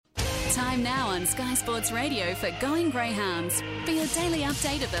Time now on Sky Sports Radio for Going Greyhounds for your daily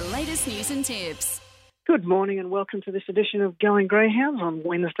update of the latest news and tips. Good morning and welcome to this edition of Going Greyhounds on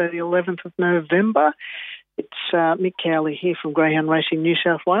Wednesday the 11th of November. It's Mick Cowley here from Greyhound Racing New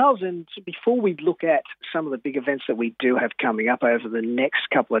South Wales, and before we look at some of the big events that we do have coming up over the next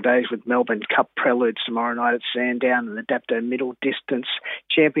couple of days with Melbourne Cup Preludes tomorrow night at Sandown and the Dapto Middle Distance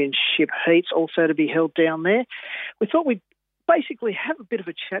Championship Heats also to be held down there, we thought we'd basically have a bit of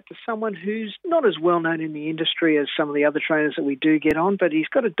a chat to someone who's not as well known in the industry as some of the other trainers that we do get on, but he's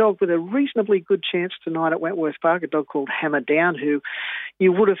got a dog with a reasonably good chance tonight at Wentworth Park, a dog called Hammer Down, who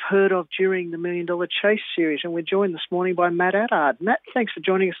you would have heard of during the $1 Million Chase series. And we're joined this morning by Matt Attard. Matt, thanks for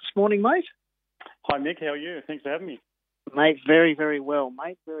joining us this morning, mate. Hi, Mick. How are you? Thanks for having me. Mate, very, very well,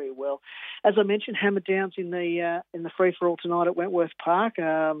 mate, very well. As I mentioned, Hammer Down's in the free-for-all tonight at Wentworth Park.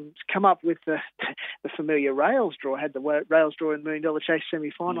 It's come up with the familiar rails draw. Had the rails draw in the $1 Million Chase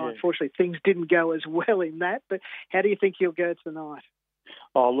semi-final. Yeah. Unfortunately, things didn't go as well in that. But how do you think he'll go tonight?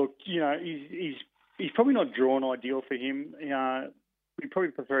 Oh, look, he's probably not drawn ideal for him. We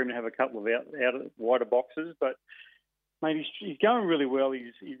probably prefer him to have a couple of out wider boxes, but mate, he's going really well.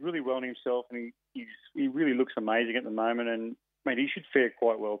 He's really well in himself, and he really looks amazing at the moment. And mate, he should fare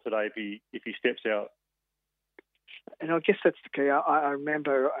quite well today if he steps out. And I guess that's the key. I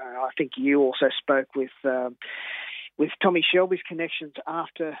remember. I think you also spoke with Tommy Shelby's connections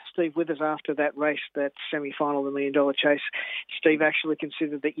after Steve Withers after that race, that semi-final, the $1 Million Chase. Steve actually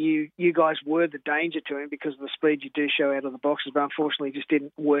considered that you guys were the danger to him because of the speed you do show out of the boxes, but unfortunately, it just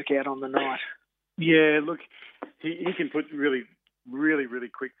didn't work out on the night. Yeah, look, he can put really, really, really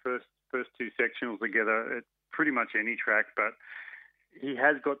quick first two sectionals together at pretty much any track, but he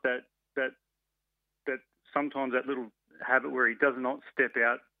has got that sometimes that little habit where he does not step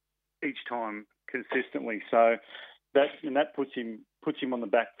out each time consistently. So that puts him on the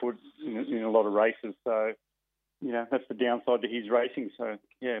back foot in a lot of races. So that's the downside to his racing. So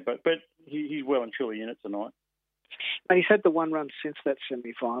yeah, but he's well and truly in it tonight. And he's had the one run since that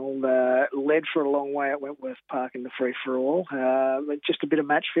semi-final, led for a long way at Wentworth Park in the free-for-all. Just a bit of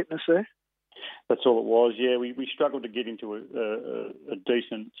match fitness there. That's all it was, yeah. We struggled to get into a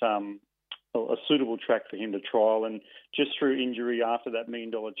decent, a suitable track for him to trial, and just through injury after that $1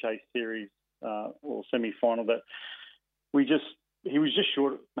 Million Chase series or semi-final, that he was just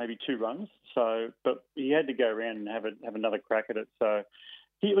short maybe 2 runs. So, but he had to go around and have another crack at it. So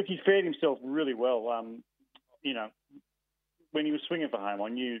he fared himself really well. When he was swinging for home, I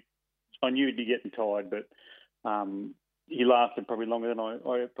knew he'd be getting tired, but he lasted probably longer than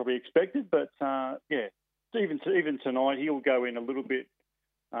I probably expected. But even tonight, he'll go in a little bit.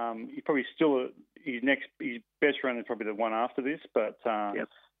 He probably still his best run is probably the one after this, but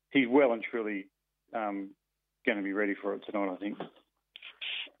he's well and truly going to be ready for it tonight, I think.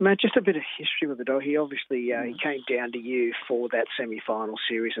 Matt, just a bit of history with the dog. He obviously he came down to you for that semi-final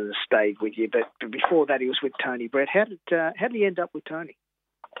series and has stayed with you. But before that, he was with Tony Brett. How did he end up with Tony?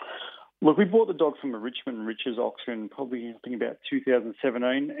 Look, we bought the dog from a Richmond Riches auction probably, I think, about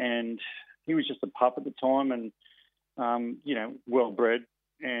 2017, and he was just a pup at the time and, well bred.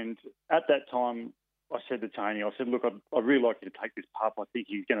 And at that time, I said to Tony, look, I'd really like you to take this pup. I think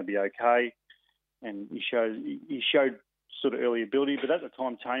he's going to be okay. And he showed sort of early ability, but at the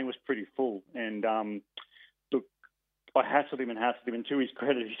time Tony was pretty full, and look, I hassled him, and to his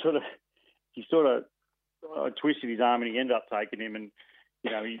credit, he sort of twisted his arm, and he ended up taking him, and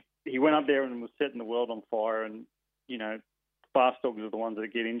he went up there and was setting the world on fire, and fast dogs are the ones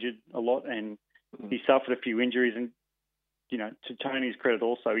that get injured a lot, and he suffered a few injuries, and to Tony's credit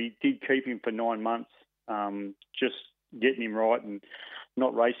also, he did keep him for 9 months, just getting him right and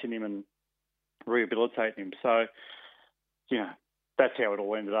not racing him and rehabilitating him. So that's how it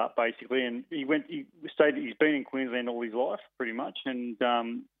all ended up, basically. And he's been in Queensland all his life, pretty much, and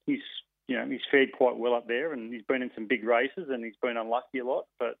he's fared quite well up there, and he's been in some big races, and he's been unlucky a lot.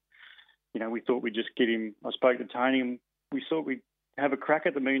 But we thought we'd just get him. I spoke to Tony, and we thought we'd have a crack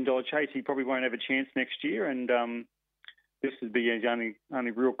at the $1 Million Chase. He probably won't have a chance next year, and this would be his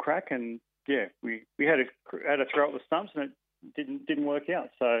only real crack. And we had a throw at the stumps, and it didn't work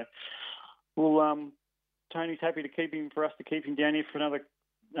out. So we'll. Tony's happy for us to keep him down here for another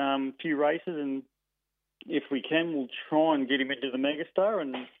few races, and if we can, we'll try and get him into the Megastar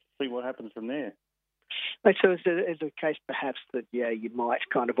and see what happens from there. So is the case perhaps that, you might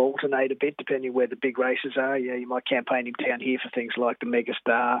kind of alternate a bit depending where the big races are? You might campaign him down here for things like the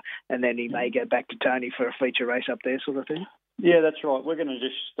Megastar, and then he may go back to Tony for a feature race up there sort of thing? Yeah, that's right. We're going to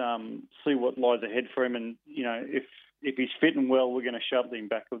just see what lies ahead for him, and, if he's fit and well, we're going to shove him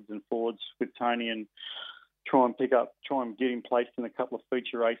backwards and forwards with Tony, and try and get him placed in a couple of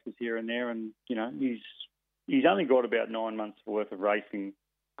feature races here and there. And, he's only got about 9 months worth of racing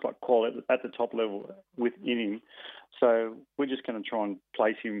quality at the top level within him. So we're just going to try and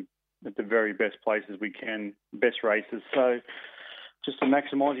place him at the very best places we can, best races. So just to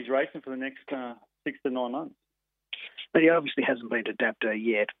maximise his racing for the next 6 to 9 months. But he obviously hasn't been to Dapto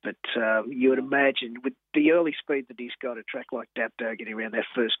yet, but you would imagine with the early speed that he's got, a track like Dapto, getting around that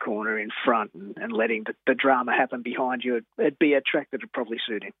first corner in front and letting the drama happen behind you, it'd be a track that would probably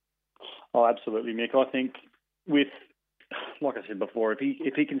suit him. Oh, absolutely, Mick. I think like I said before, if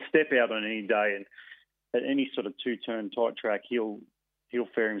he can step out on any day and at any sort of two-turn tight track, he'll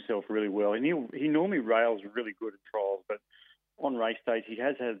fare himself really well. And he normally rails really good at trials, but on race days, he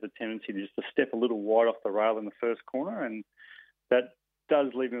has had the tendency just to step a little wide off the rail in the first corner, and that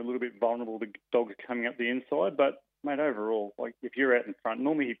does leave him a little bit vulnerable to dogs coming up the inside. But, mate, overall, like if you're out in front,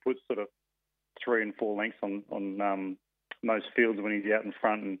 normally he puts sort of 3 and 4 lengths on most fields when he's out in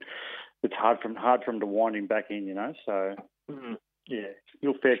front, and it's hard for him to wind him back in, So, yeah,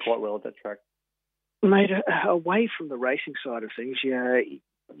 he'll fare quite well at that track. Mate, away from the racing side of things,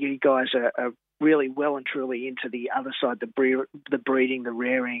 you guys are really well and truly into the other side, the breeding, the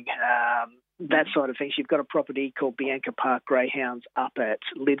rearing, that side of things. You've got a property called Bianca Park Greyhounds up at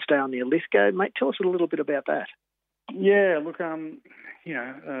Lidsdale near Lithgow. Mate, tell us a little bit about that. Yeah, look,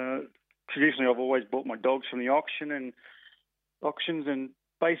 traditionally I've always bought my dogs from the auctions, and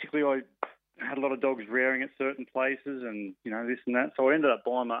basically I had a lot of dogs rearing at certain places and, this and that. So I ended up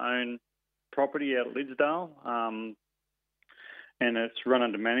buying my own property out at Lidsdale, and it's run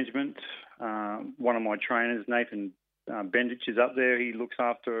under management. One of my trainers, Nathan Bendich, is up there. He looks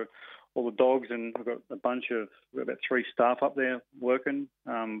after all the dogs, and we've got about 3 staff up there working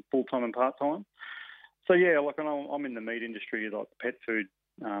full-time and part-time. So, yeah, like I'm in the meat industry, like the pet food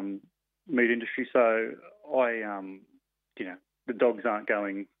meat industry. So the dogs aren't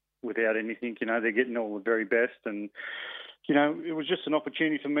going without anything. They're getting all the very best, and it was just an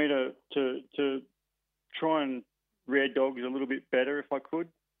opportunity for me to try and rear dogs a little bit better if I could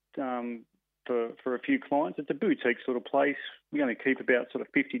for a few clients. It's a boutique sort of place. We only keep about sort of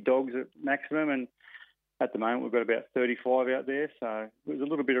 50 dogs at maximum, and at the moment we've got about 35 out there. So there's a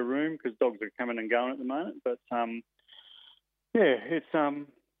little bit of room because dogs are coming and going at the moment. But it's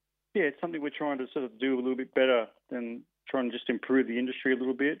something we're trying to sort of do a little bit better than trying to just improve the industry a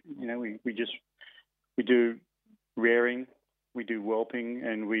little bit. We do rearing, we do whelping,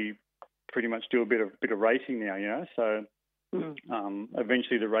 and we pretty much do a bit of racing now, So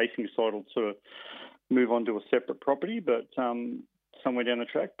eventually the racing side will sort of move on to a separate property, but somewhere down the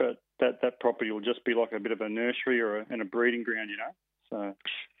track. But that property will just be like a bit of a nursery and a breeding ground, So,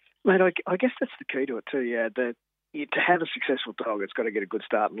 mate, I guess that's the key to it too. Yeah, to have a successful dog, it's got to get a good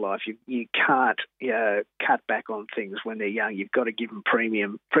start in life. You can't cut back on things when they're young. You've got to give them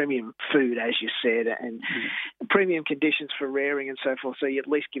premium food, as you said, and premium conditions for rearing and so forth. So you at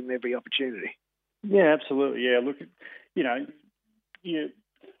least give them every opportunity. Yeah, absolutely. Yeah, look,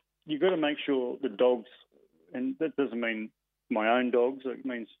 you've got to make sure the dogs, and that doesn't mean my own dogs. It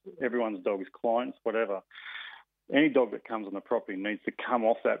means everyone's dogs, clients, whatever. Any dog that comes on the property needs to come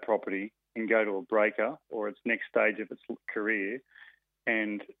off that property and go to a breaker or its next stage of its career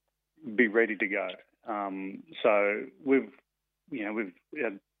and be ready to go. So we've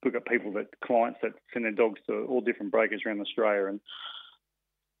got clients that send their dogs to all different breakers around Australia, and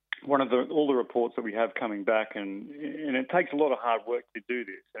all the reports that we have coming back, and it takes a lot of hard work to do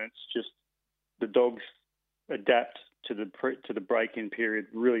this, and it's just the dogs adapt to the break-in period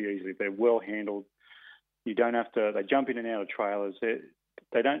really easily. They're well handled. You don't have to. They jump in and out of trailers.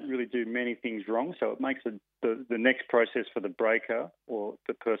 They don't really do many things wrong, so it makes the next process for the breaker or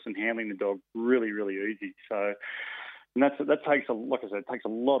the person handling the dog really, really easy. So, and that takes like I said, it takes a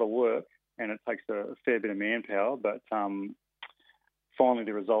lot of work and it takes a fair bit of manpower. But finally,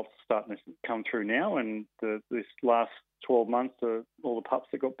 the results are starting to come through now. And this last 12 months, all the pups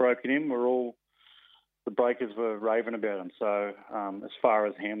that got broken in the breakers were raving about them. So as far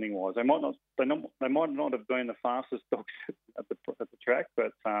as handling wise, they might not have been the fastest dogs at the track,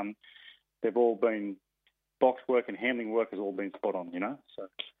 but they've all been box work and handling work has all been spot on, So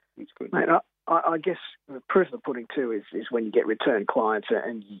it's good. Mate, I guess the proof of the pudding too is when you get return clients,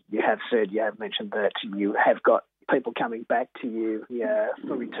 and you have mentioned that you have got people coming back to you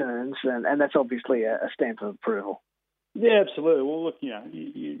for returns, and that's obviously a stamp of approval. Yeah, absolutely. Well, look,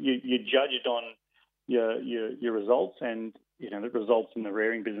 you judge it on your results, and the results in the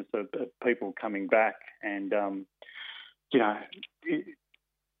rearing business of people coming back, and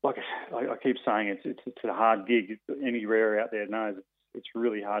like I keep saying, it's a hard gig. Any rearer out there knows it's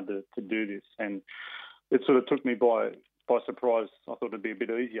really hard to do this, and it sort of took me by surprise. I thought it'd be a bit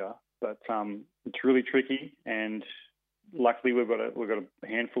easier, but it's really tricky. And luckily, we've got a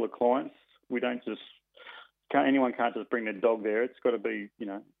handful of clients. We don't just anyone can't just bring their dog there. It's got to be, you've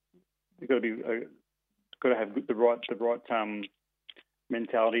got to have the right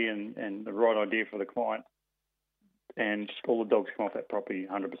mentality and the right idea for the client. And all the dogs come off that property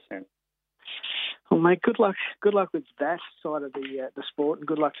 100%. Well, mate, good luck with that side of the sport, and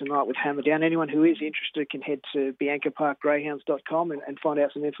good luck tonight with Hammerdown. Anyone who is interested can head to biancaparkgreyhounds.com and find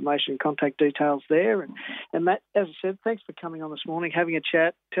out some information and contact details there. And Matt, as I said, thanks for coming on this morning, having a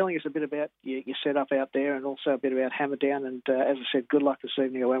chat, telling us a bit about your setup out there, and also a bit about Hammerdown. And as I said, good luck this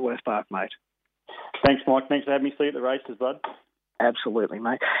evening at Wentworth Park, mate. Thanks, Mike. Thanks for having me. See you at the races, bud. Absolutely,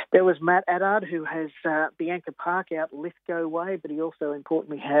 mate. There was Matt Addard, who has Bianca Park out Lithgow way, but he also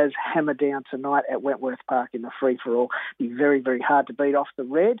importantly has Hammerdown tonight at Wentworth Park in the free-for-all. Be very, very hard to beat off the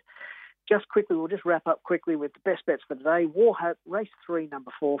red. Just quickly, we'll just wrap up quickly with the best bets for today. Warhope, race 3, number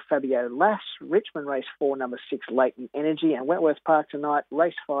 4, Fabio Lass. Richmond, race 4, number 6, Latent Energy. And Wentworth Park tonight,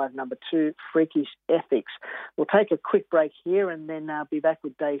 race 5, number 2, Freakish Ethics. We'll take a quick break here and then be back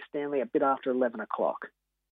with Dave Stanley a bit after 11 o'clock.